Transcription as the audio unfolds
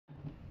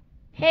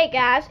Hey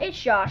guys,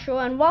 it's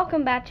Joshua and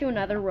welcome back to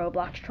another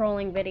Roblox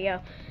trolling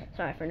video.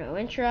 Sorry for no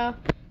intro.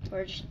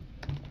 We're just...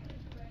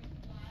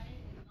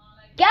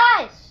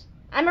 Guys!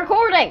 I'm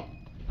recording!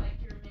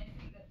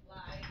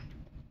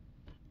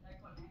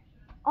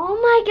 Oh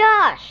my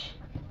gosh!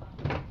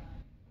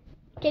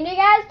 Can you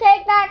guys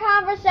take that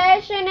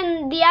conversation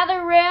in the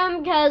other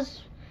room?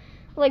 Because,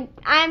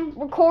 I'm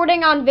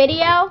recording on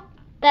video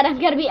that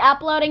I'm going to be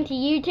uploading to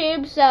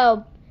YouTube,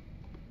 so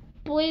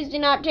please do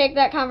not take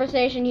that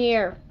conversation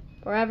here,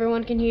 where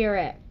everyone can hear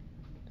it.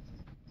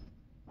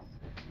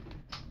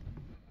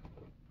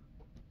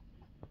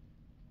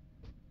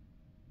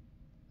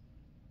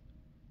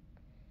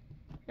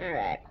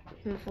 Alright,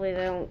 hopefully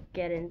they don't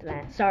get into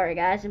that. Sorry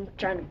guys, I'm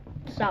trying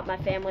to stop my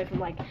family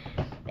from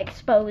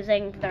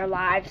exposing their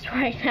lives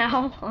right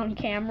now on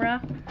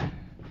camera.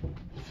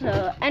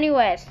 So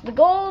anyways, the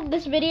goal of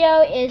this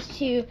video is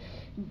to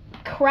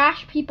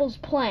crash people's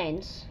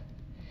planes.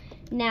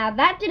 Now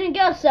that didn't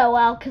go so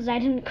well because I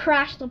didn't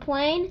crash the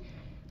plane,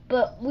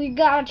 but we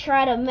gotta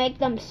try to make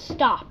them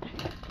stop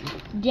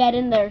dead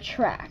in their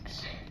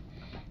tracks.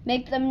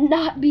 Make them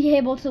not be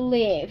able to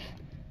leave.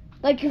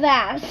 Like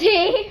that,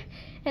 see?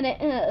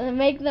 And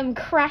make them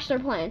crash their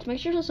planes. Make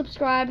sure to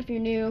subscribe if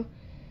you're new.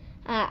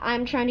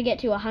 I'm trying to get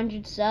to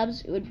 100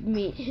 subs. It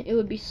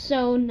would be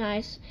so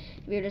nice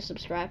if you were to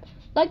subscribe.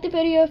 Like the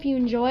video if you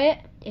enjoy it.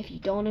 If you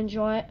don't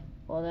enjoy it,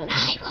 well then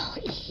I will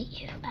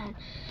eat you.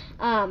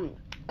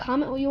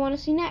 Comment what you want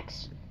to see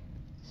next.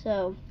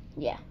 So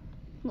yeah.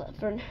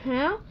 For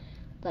now,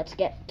 let's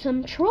get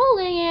some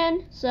trolling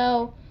in.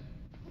 So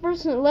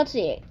first, let's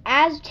see.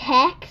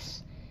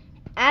 Aztecs,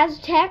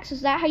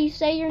 is that how you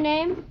say your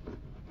name?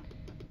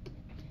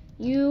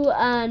 You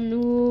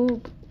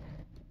noob.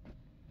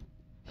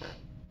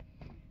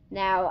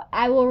 Now,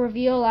 I will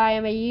reveal I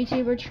am a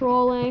YouTuber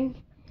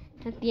trolling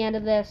at the end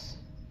of this.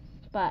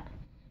 But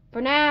for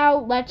now,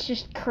 let's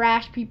just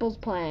crash people's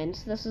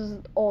planes. This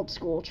is old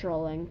school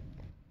trolling.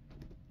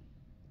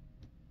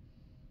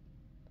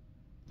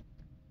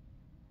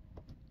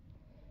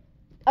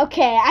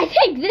 Okay, I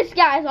think this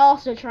guy's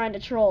also trying to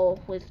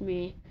troll with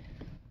me.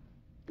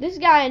 This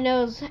guy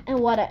knows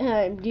what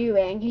I'm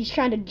doing. He's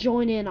trying to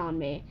join in on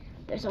me.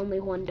 There's only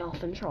one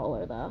dolphin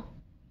troller, though.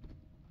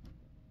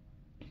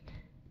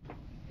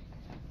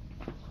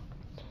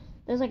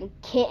 There's a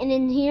kitten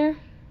in here.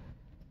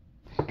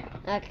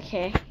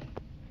 Okay.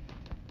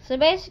 So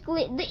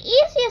basically, the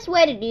easiest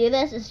way to do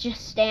this is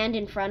just stand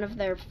in front of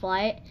their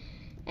flight,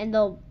 and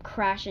they'll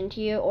crash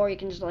into you, or you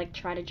can just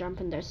try to jump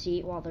in their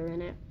seat while they're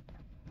in it.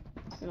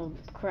 It'll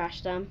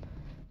crash them.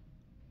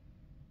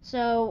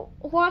 So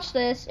watch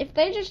this. If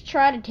they just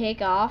try to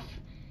take off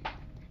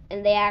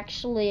and they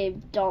actually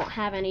don't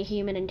have any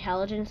human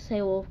intelligence,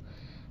 they will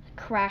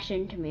crash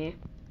into me.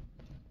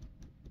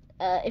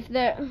 If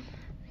they're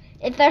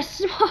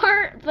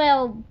smart,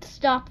 they'll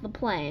stop the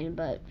plane,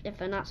 but if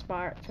they're not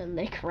smart, then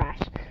they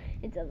crash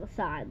into the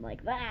side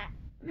like that.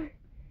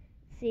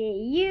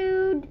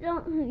 You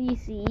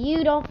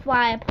don't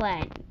fly a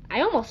plane.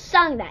 I almost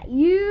sung that.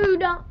 You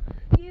don't.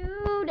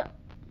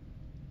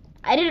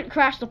 I didn't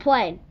crash the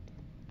plane.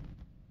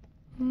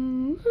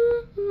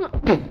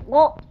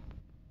 Well,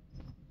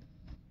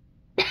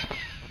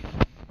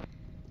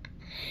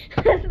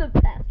 the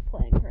best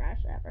plane crash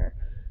ever.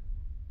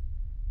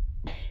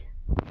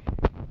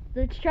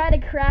 Let's try to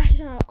crash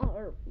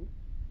or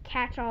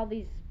catch all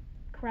these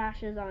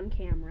crashes on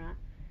camera,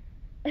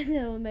 and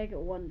it'll make it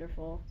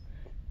wonderful.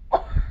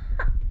 Oh!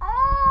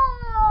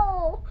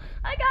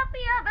 I got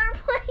the other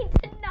plane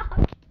to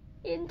knock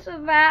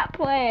into that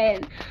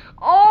plane.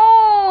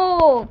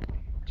 Oh!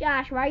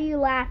 Josh, why are you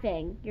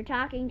laughing? You're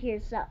talking to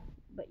yourself,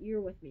 but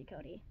you're with me,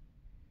 Cody.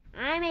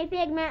 I'm a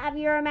figment of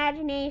your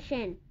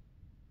imagination.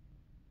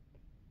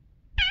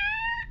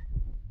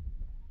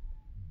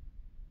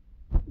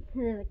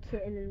 There's a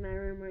kitten in my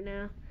room right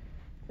now,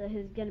 so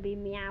he's gonna be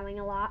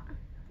meowing a lot.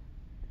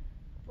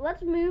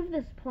 Let's move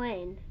this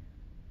plane.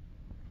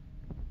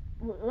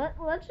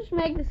 Let's just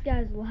make this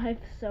guy's life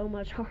so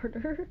much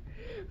harder.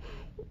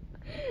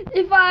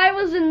 If I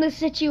was in this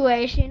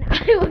situation,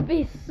 I would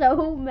be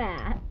so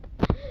mad.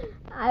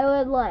 I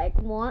would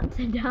want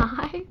to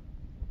die.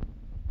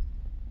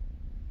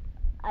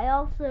 I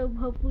also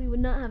hopefully would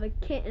not have a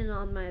kitten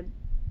on my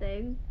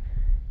thing.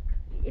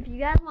 If you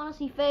guys want to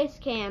see face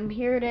cam,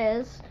 here it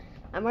is.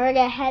 I'm wearing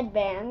a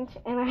headband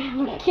and I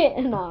have a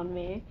kitten on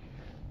me.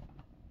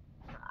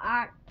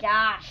 Ah,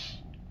 gosh.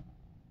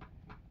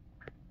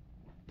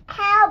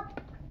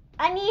 Help!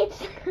 I need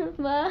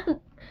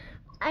someone.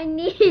 I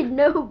need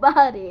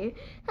nobody.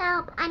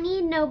 Help, I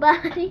need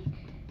nobody.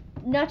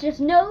 Not just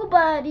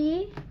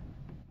nobody.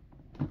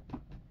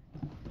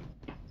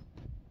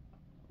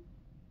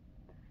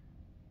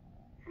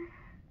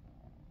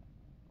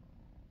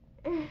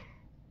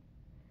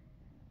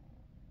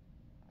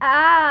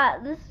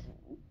 This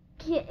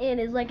kitten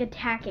is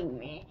attacking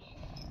me.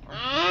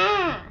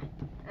 Ow.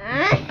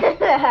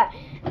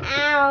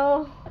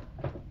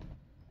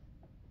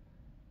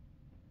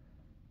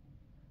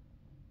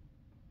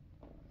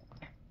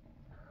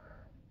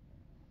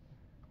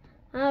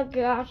 Oh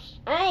gosh.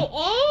 Hey!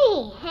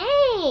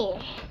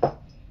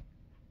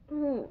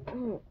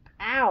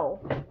 Ow.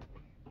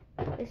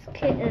 This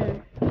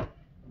kitten.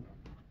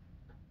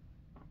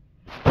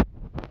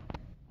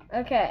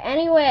 Okay,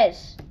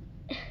 anyways.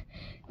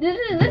 This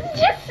is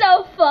just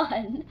so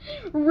fun.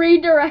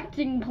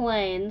 Redirecting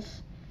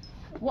planes.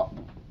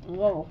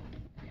 Whoa.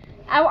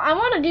 I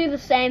want to do the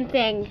same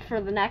thing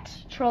for the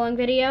next trolling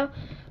video,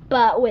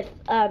 but with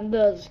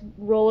those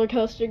roller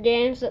coaster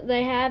games that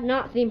they have.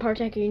 Not Theme Park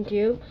Tycoon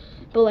 2,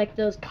 but like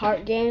those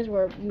kart games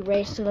where you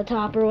race to the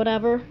top or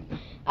whatever.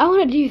 I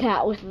want to do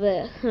that with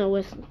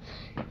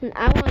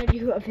I want to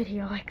do a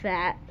video like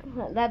that.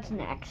 That's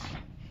next.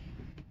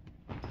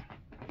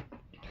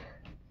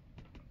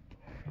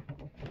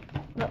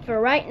 But for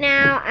right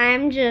now,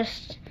 I'm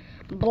just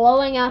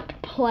blowing up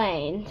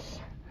planes.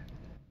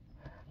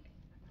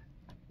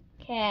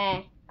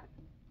 Okay.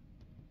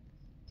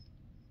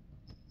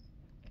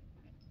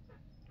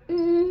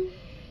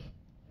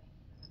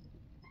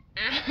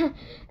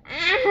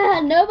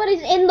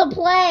 Nobody's in the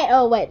plane.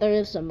 Oh wait, there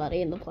is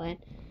somebody in the plane.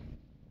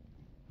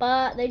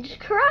 But they just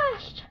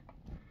crashed.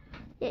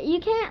 Yeah, you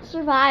can't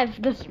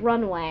survive this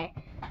runway.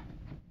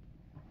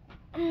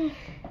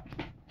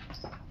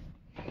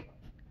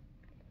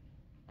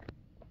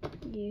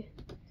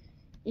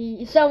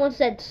 Someone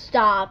said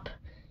stop.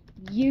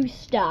 You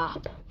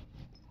stop.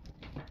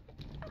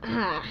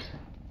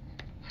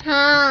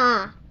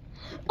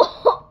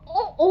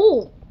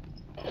 Oh.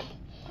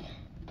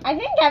 I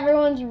think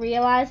everyone's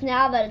realized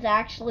now that it's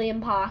actually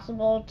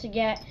impossible to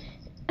get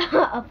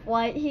a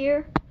flight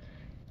here.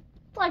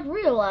 It's like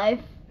real life.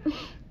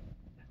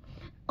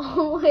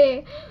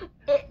 Only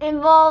it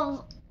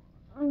involves...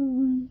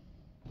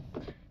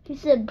 He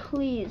said,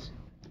 please.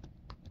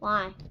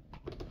 Why?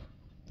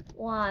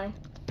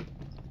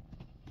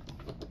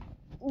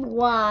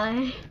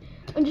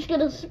 I'm just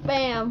gonna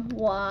spam.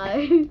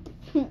 Why?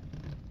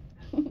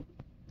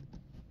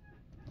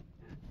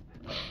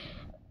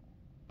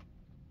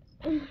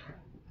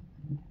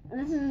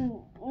 This is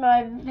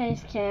my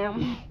face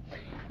cam.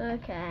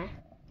 Okay.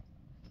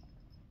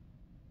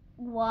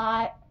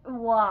 Why?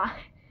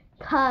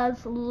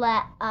 'Cause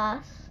let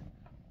us.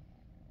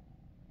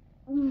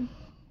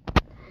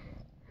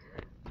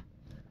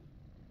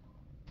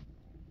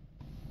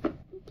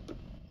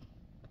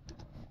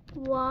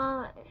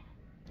 Why?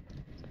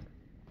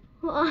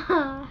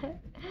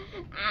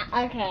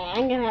 Okay,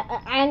 I'm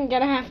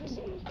gonna have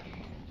to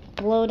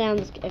blow down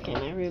this. Okay,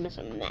 my room is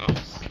a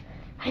mess.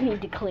 I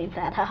need to clean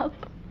that up.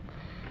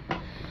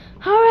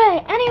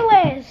 Alright,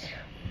 anyways.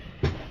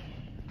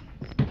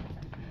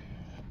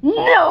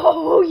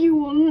 No, you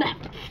will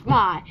never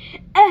fly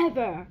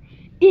ever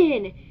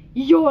in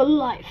your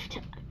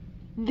lifetime.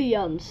 The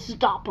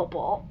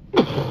Unstoppable.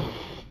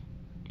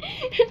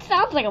 It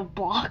sounds like a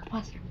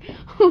blockbuster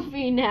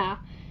movie now.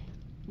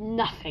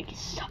 Nothing is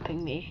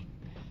stopping me.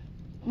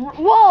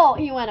 Whoa,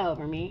 he went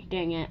over me.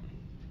 Dang it.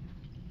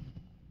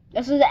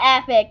 This is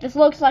epic. This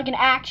looks like an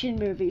action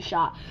movie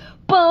shot.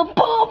 Boom,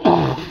 boom,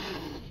 boom.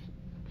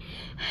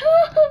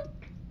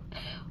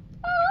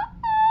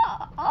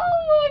 Oh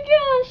my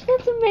gosh,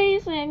 that's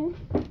amazing.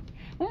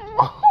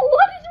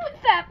 What is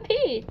with that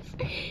piece?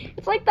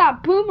 It's like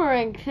that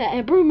boomerang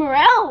thing.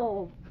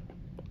 Boomerang.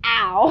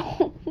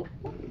 Ow.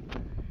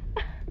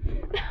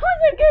 That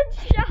was a good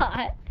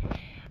shot.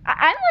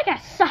 I'm like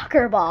a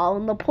soccer ball,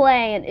 and the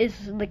plane is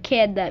the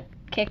kid that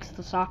kicks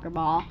the soccer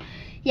ball.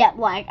 Yet,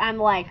 I'm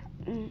like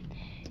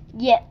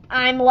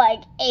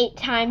 8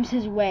 times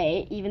his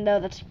weight, even though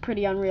that's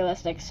pretty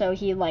unrealistic. So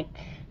he like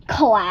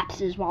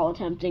collapses while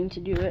attempting to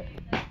do it.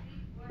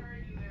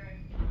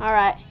 All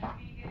right.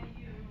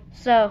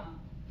 So.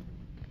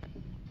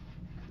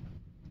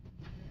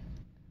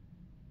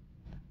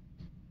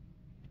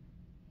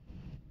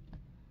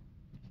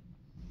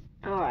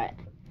 All right.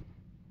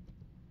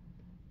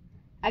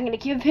 I'm gonna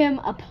give him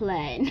a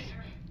plane.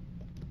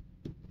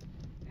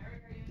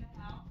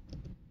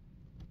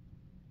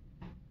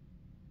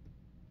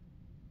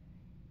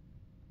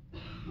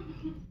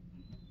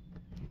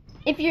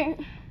 If you're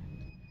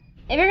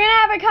gonna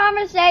have a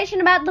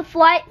conversation about the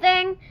flight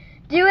thing,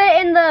 do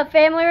it in the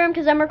family room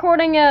because I'm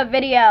recording a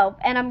video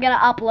and I'm gonna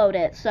upload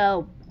it.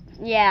 So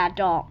yeah,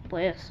 don't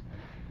please.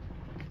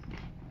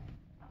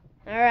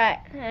 All right.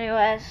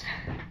 Anyways.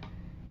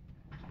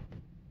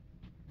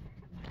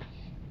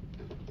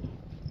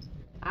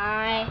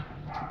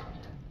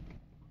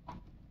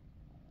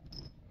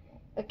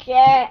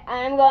 Okay,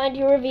 I'm going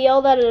to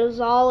reveal that it is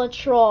all a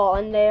troll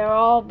and they are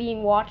all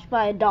being watched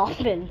by a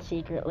dolphin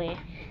secretly.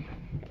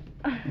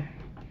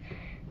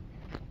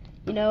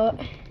 You know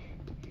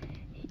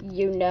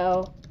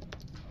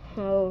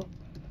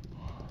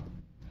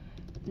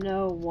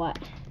what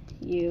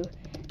you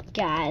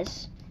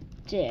guys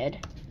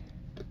did.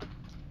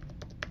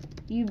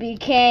 You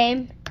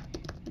became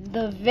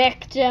the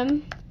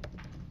victim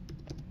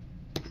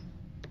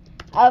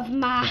of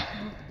my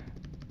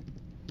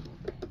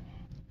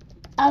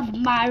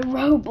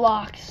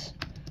Roblox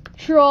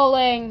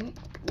trolling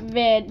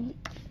vid.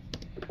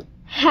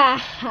 Ha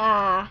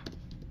ha.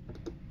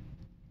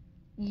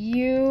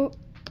 You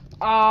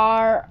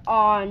are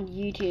on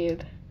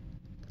YouTube.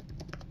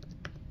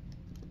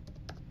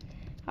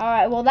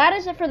 Alright, well that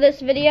is it for this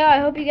video. I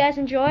hope you guys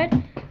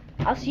enjoyed.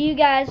 I'll see you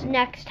guys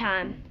next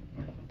time.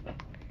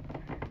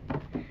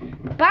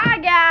 Bye,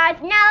 guys.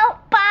 No,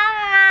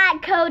 bye,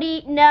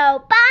 Cody.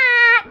 No,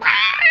 bye.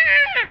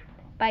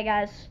 Bye,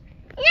 guys.